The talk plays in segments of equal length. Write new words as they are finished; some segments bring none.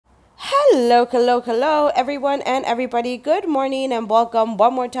Hello, everyone and everybody. Good morning and welcome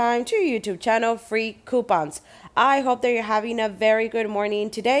one more time to your YouTube channel, Free Coupons. I hope that you're having a very good morning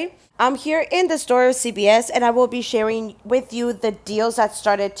today. I'm here in the store of CBS and I will be sharing with you the deals that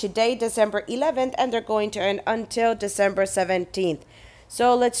started today, December 11th, and they're going to end until December 17th.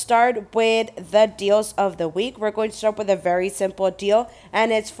 So let's start with the deals of the week. We're going to start with a very simple deal,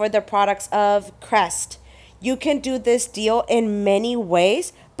 and it's for the products of Crest. You can do this deal in many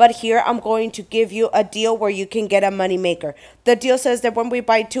ways, but here I'm going to give you a deal where you can get a money maker. The deal says that when we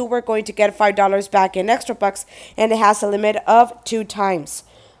buy two, we're going to get $5 back in extra bucks, and it has a limit of 2 times.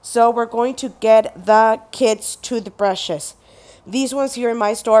 So we're going to get the kids' toothbrushes. These ones here in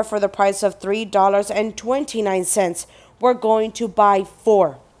my store for the price of $3.29. We're going to buy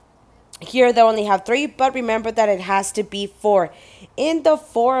 4. Here they only have 3, but remember that it has to be 4. In the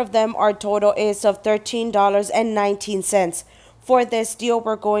 4 of them, our total is of $13.19. For this deal,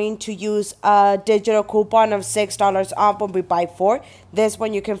 we're going to use a digital coupon of $6 off when we buy 4. This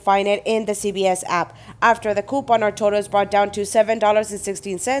one, you can find it in the CBS app. After the coupon, our total is brought down to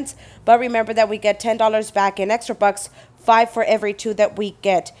 $7.16. But remember that we get $10 back in extra bucks, 5 for every 2 that we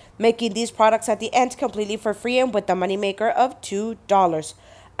get, making these products at the end completely for free and with the moneymaker of $2.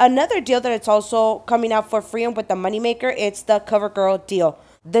 Another deal that it's also coming out for free and with the moneymaker, it's the CoverGirl deal.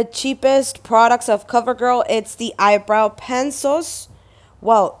 The cheapest products of CoverGirl, it's the eyebrow pencils.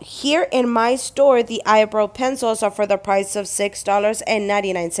 Well, here in my store, the eyebrow pencils are for the price of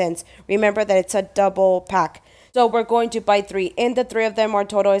 $6.99. Remember that it's a double pack. So we're going to buy 3. In the 3 of them, our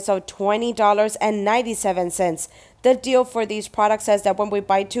total is of $20.97. The deal for these products says that when we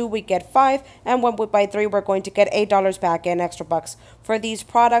buy 2, we get 5, and when we buy 3, we're going to get $8 back in extra bucks. For these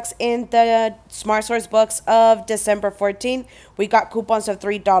products in the Smart Source books of December 14th, we got coupons of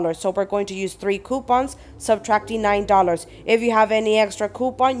 $3. So we're going to use 3 coupons, subtracting $9. If you have any extra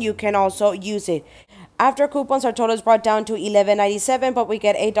coupon, you can also use it. After coupons, our total is brought down to $11.97, but we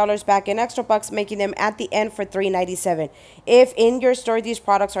get $8 back in extra bucks, making them at the end for $3.97. If in your store these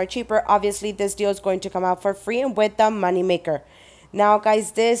products are cheaper, obviously this deal is going to come out for free and with the moneymaker. Now,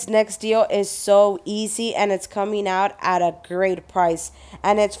 guys, this next deal is so easy and it's coming out at a great price,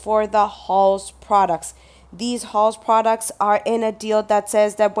 and it's for the Halls products. These Halls products are in a deal that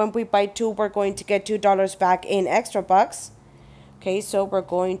says that when we buy 2, we're going to get $2 back in extra bucks. Okay, so we're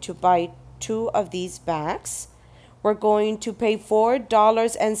going to buy 2 of these bags. We're going to pay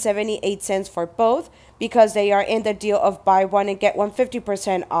 $4.78 for both because they are in the deal of buy 1 and get 1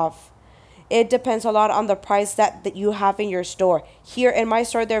 50% off. It depends a lot on the price that you have in your store. Here in my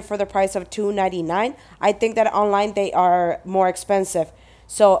store, they're for the price of $2.99. I think that online they are more expensive.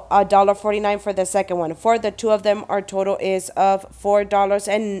 So $1.49 for the second one. For the 2 of them, our total is of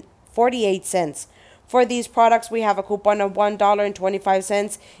 $4.48. For these products, we have a coupon of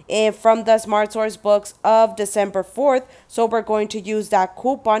 $1.25 from the Smart Source books of December 4th. So we're going to use that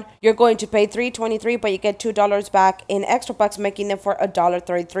coupon. You're going to pay $3.23, but you get $2 back in extra bucks, making them for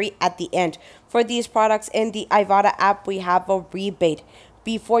 $1.33 at the end. For these products in the IBOTTA app, we have a rebate.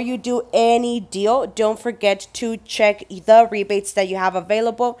 Before you do any deal, don't forget to check the rebates that you have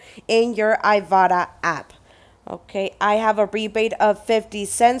available in your IBOTTA app. Okay, I have a rebate of 50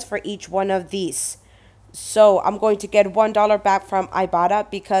 cents for each one of these. So I'm going to get $1 back from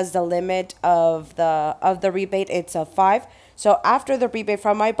IBOTTA because the limit of the rebate, it's a 5. So after the rebate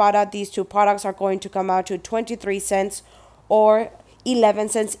from IBOTTA, these 2 products are going to come out to 23 cents or 11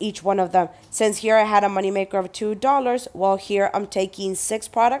 cents each one of them. Since here I had a moneymaker of $2, well, here I'm taking 6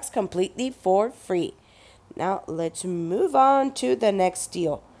 products completely for free. Now let's move on to the next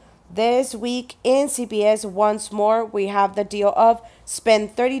deal. This week in CBS, once more, we have the deal of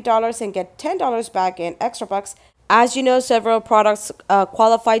spend $30 and get $10 back in extra bucks. As you know, several products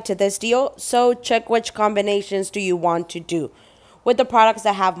qualify to this deal, so check which combinations do you want to do. With the products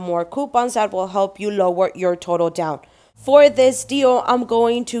that have more coupons, that will help you lower your total down. For this deal, I'm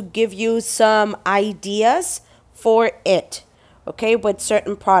going to give you some ideas for it, okay, with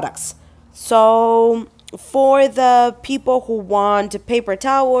certain products. So for the people who want paper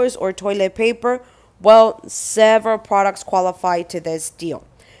towels or toilet paper, well, several products qualify to this deal.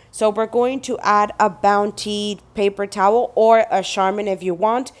 So we're going to add a Bounty paper towel or a Charmin if you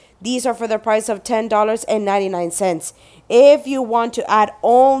want. These are for the price of $10.99. If you want to add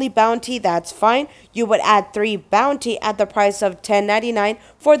only Bounty, that's fine. You would add 3 Bounty at the price of $10.99.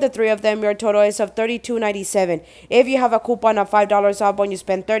 For the 3 of them, your total is of $32.97. If you have a coupon of $5 off when you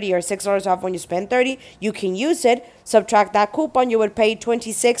spend $30 or $6 off when you spend $30, you can use it. Subtract that coupon, you would pay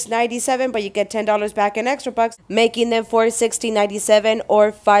 $26.97, but you get $10 back in extra bucks, making them for $16.97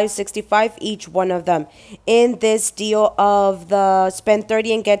 or $5.65 each one of them. In this deal of the spend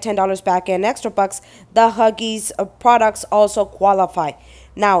 $30 and get $10 $10 back in extra bucks. The Huggies products also qualify.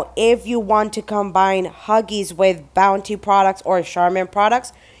 Now, if you want to combine Huggies with Bounty products or Charmin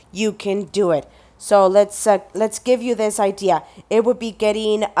products, you can do it. So let's give you this idea. It would be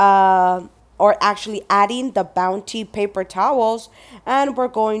getting or actually adding the Bounty paper towels, and we're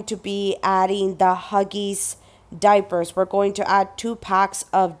going to be adding the Huggies diapers. We're going to add 2 packs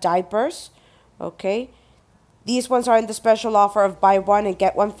of diapers. Okay, these ones are in the special offer of buy one and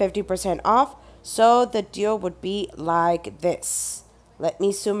get one 50% off. So the deal would be like this. Let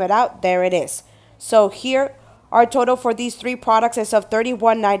me zoom it out. There it is. So here, our total for these 3 products is of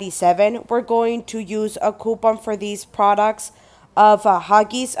 $31.97. We're going to use a coupon for these products of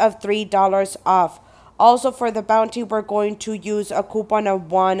Huggies of $3 off. Also for the Bounty, we're going to use a coupon of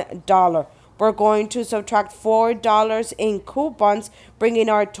 $1. We're going to subtract $4 in coupons, bringing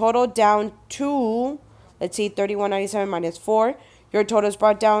our total down to, let's see, $31.97 minus 4. Your total is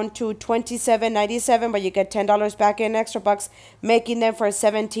brought down to $27.97, but you get $10 back in extra bucks, making them for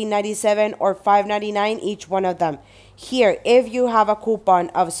 $17.97 or $5.99 each one of them. Here, if you have a coupon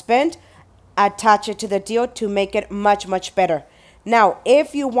of spend, attach it to the deal to make it much, much better. Now,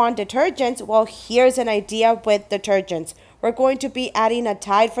 if you want detergents, well, here's an idea with detergents. We're going to be adding a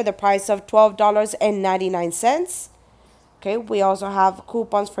Tide for the price of $12.99. Okay, we also have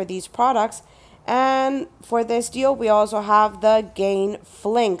coupons for these products. And for this deal, we also have the Gain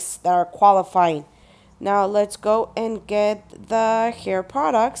Flinks that are qualifying. Now, let's go and get the hair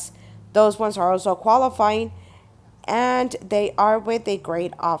products. Those ones are also qualifying, and they are with a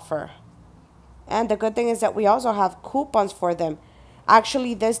great offer. And the good thing is that we also have coupons for them.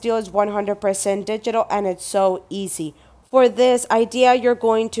 Actually, this deal is 100% digital, and it's so easy. For this idea, you're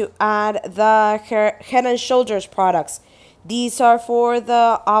going to add the Head and Shoulders products. These are for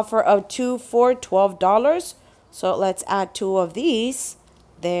the offer of 2 for $12. So let's add 2 of these.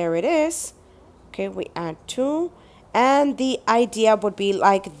 There it is. Okay, we add 2. And the idea would be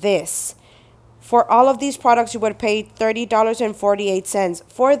like this. For all of these products, you would pay $30.48.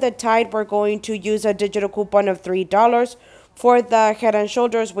 For the Tide, we're going to use a digital coupon of $3. For the Head and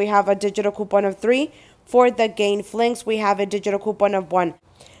Shoulders, we have a digital coupon of 3. For the Gain Flinks, we have a digital coupon of 1.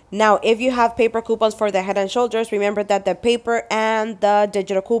 Now, if you have paper coupons for the Head and Shoulders, remember that the paper and the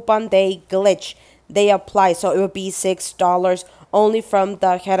digital coupon, they glitch. They apply. So it would be $6 only from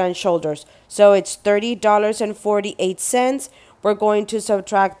the Head and Shoulders. So it's $30.48. We're going to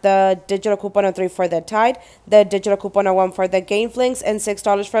subtract the digital coupon of 3 for the Tide, the digital coupon of 1 for the Gain Flinks, and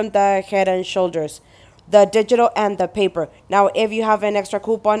 $6 from the Head and Shoulders, the digital and the paper. Now, if you have an extra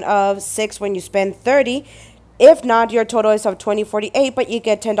coupon of 6 when you spend $30, if not, your total is of $20.48, but you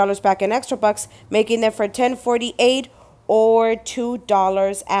get $10 back in extra bucks, making them for $10.48 or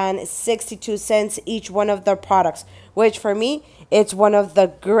 $2.62 each one of the products, which for me, it's one of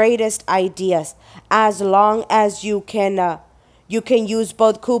the greatest ideas. As long as you can use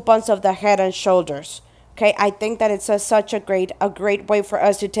both coupons of the Head and Shoulders. Okay, I think that it's such a great way for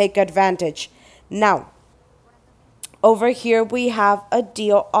us to take advantage. Now, over here we have a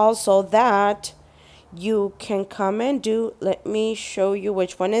deal also that you can come and do. Let me show you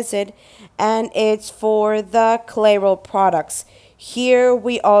which one is it, and it's for the Claro products. Here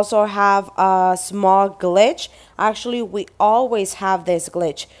we also have a small glitch. Actually, we always have this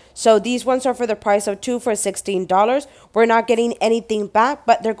glitch. So these ones are for the price of 2 for $16. We're not getting anything back,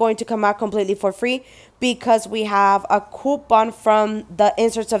 but they're going to come out completely for free because we have a coupon from the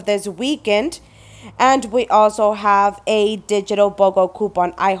inserts of this weekend. And we also have a digital BOGO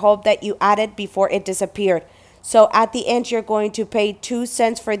coupon. I hope that you added before it disappeared. So at the end, you're going to pay 2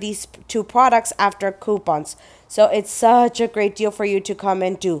 cents for these 2 products after coupons. So it's such a great deal for you to come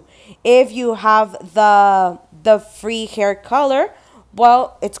and do. If you have the free hair color,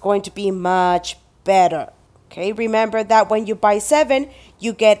 well, it's going to be much better. Okay, remember that when you buy 7,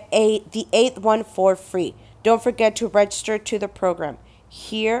 you get the 8th one for free. Don't forget to register to the program.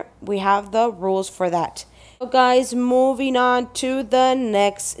 Here we have the rules for that. So guys, moving on to the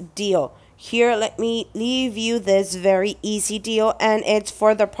next deal. Here, let me leave you this very easy deal, and it's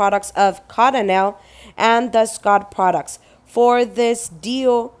for the products of Cottonelle and the Scott products. For this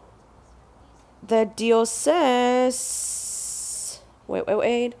deal, the deal says,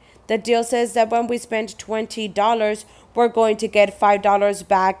 the deal says that when we spend $20, we're going to get $5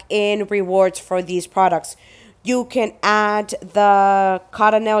 back in rewards for these products. You can add the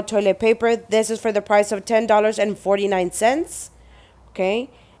Cottonelle toilet paper. This is for the price of $10.49. Okay.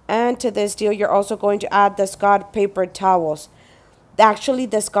 And to this deal, you're also going to add the Scott paper towels. Actually,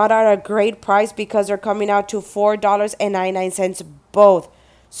 the Scott are a great price because they're coming out to $4.99 both.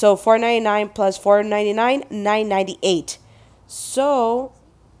 So $4.99 plus $4.99, $9.98. So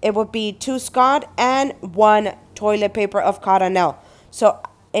it would be 2 Scott and 1 toilet paper of Cottonelle. So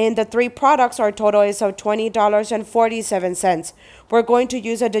in the 3 products, our total is of $20.47. We're going to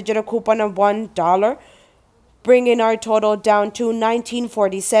use a digital coupon of $1, bringing our total down to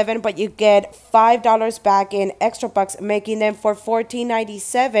 $19.47, but you get $5 back in extra bucks, making them for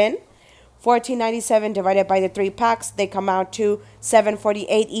 $14.97. $14.97 divided by the 3 packs, they come out to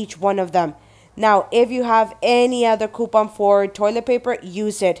 $7.48 each one of them. Now, if you have any other coupon for toilet paper,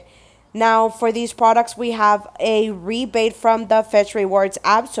 use it. Now, for these products, we have a rebate from the Fetch Rewards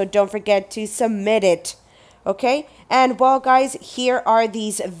app, so don't forget to submit it. Okay? And well, guys, here are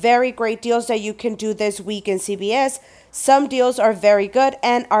these very great deals that you can do this week in CVS. Some deals are very good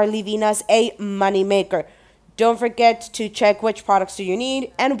and are leaving us a money maker. Don't forget to check which products do you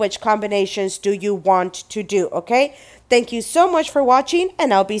need and which combinations do you want to do, okay? Thank you so much for watching,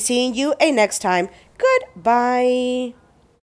 and I'll be seeing you next time. Goodbye.